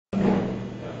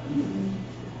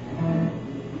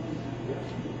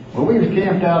Well, we was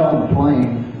camped out on the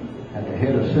plain at the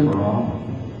head of Cimarron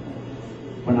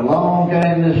when along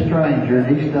came this stranger,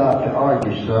 and he stopped to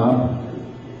argue some.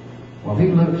 Well, he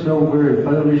looked so very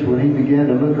foolish when he began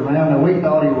to look around, and we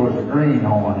thought he was a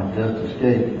greenhorn and just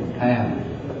escaped from town.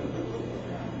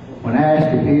 When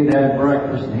asked if he had had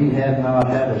breakfast, and he had not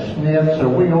had a sniff, so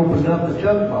we opened up the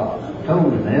chuck box and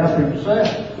told him to help himself.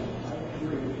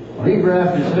 Well, he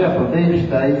grabbed himself a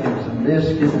beefsteak and some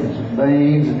biscuits and some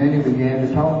beans, and then he began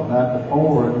to talk about the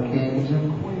foreign kings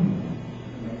and queens.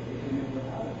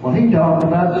 Well, he talked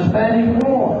about the Spanish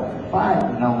War,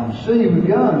 fighting on the sea with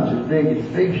guns as big as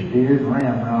fish steers and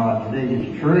ramrods as big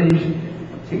as trees.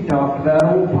 He talked about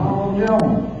old Paul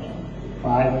Jones,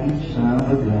 fighting son of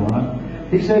a gun.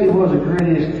 He said he was the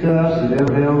grittiest cuss that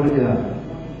ever held a gun.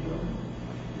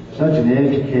 Such an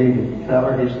educated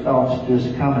feller, his thoughts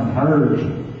just come in herds.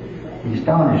 He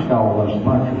astonished all us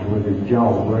munchers with his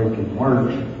jaw-breaking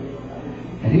words.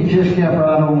 And he just kept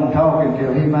right on talking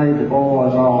till he made the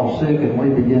boys all sick, and we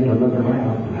began to look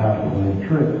around for how to play a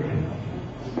trick.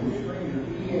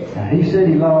 Now, he said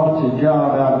he lost his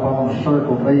job out upon the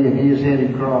Circle B, and he is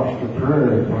headed across the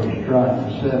prairie for a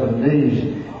strike the 7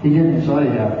 Ds. He didn't say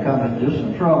how come, it's just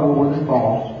some trouble with his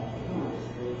boss.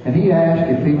 And he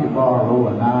asked if he could borrow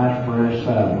a nice fresh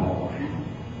saddle horse.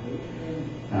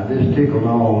 Now, this tickled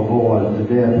all the boys to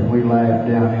death, and we laughed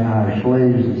down in our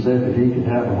sleeves and said that he could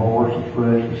have a horse as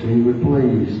fresh as he would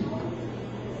please.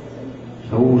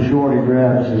 So old Shorty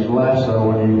grabs his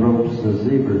lasso and he ropes the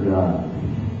zebra dog.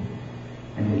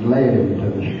 And he led him to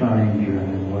the stranger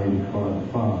and then waited for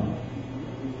the fun.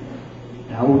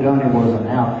 Now, old Dunny was an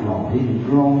outlaw. He had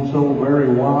grown so very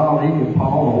wild, he could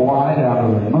paw the white out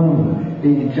of the moon.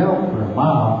 He could jump for a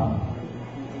mile.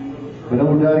 But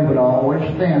old Dunny would always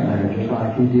stand there just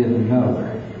like he didn't know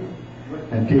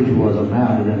until he was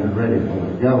mounted and ready for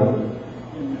the go.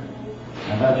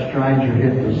 Now, that stranger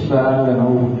hit the saddle and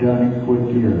old Dunny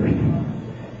quit gearing.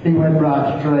 He went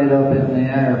right straight up in the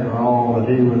air for all that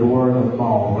he was worth of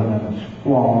falling and a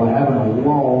squall, having a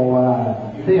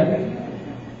wall-eyed fit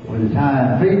with his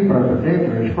hind feet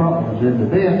perpendicular, his front was in the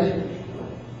bits.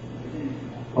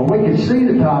 Well, we could see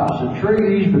the tops of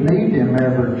trees beneath him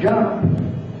every jump,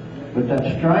 but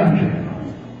that stranger,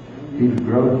 he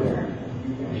growed there.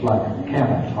 It's like a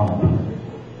camel's hump.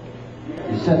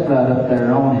 He sat right up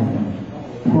there on him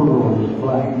and twirled his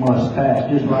black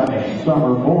mustache just like a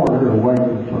summer boarder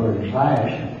waiting for his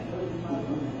lash.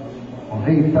 Well,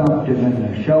 he thumped him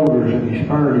in the shoulders and he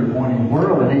spurred him when he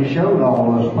whirled, and he showed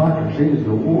all us punchers he was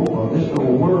the wolf of this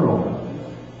old world.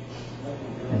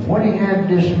 And when he had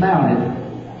dismounted,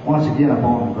 once again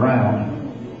upon the ground,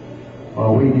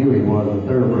 well, we knew he was a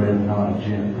thoroughbred, not a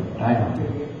gent from town.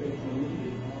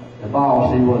 The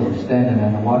boss, he wasn't standing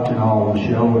there watching all the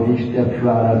show, and he stepped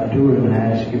right up to him and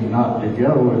asked him not to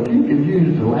go. If you could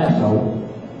use the lasso,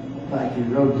 like you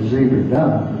rode the zebra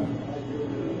down,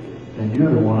 then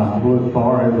you're the one I've looked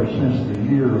for ever since the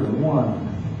year of one.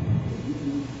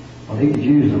 Well, he could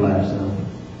use the lasso,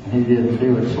 and he didn't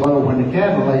do it slow. When the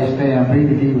cattle lay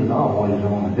stampeded, he was always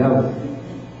on the go.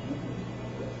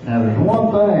 Now, there's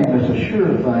one thing that's a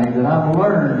sure thing that I've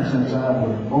learned since I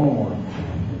was born.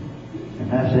 And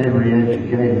that's every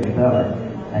educated fella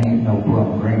ain't no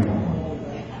plumb greenhorn.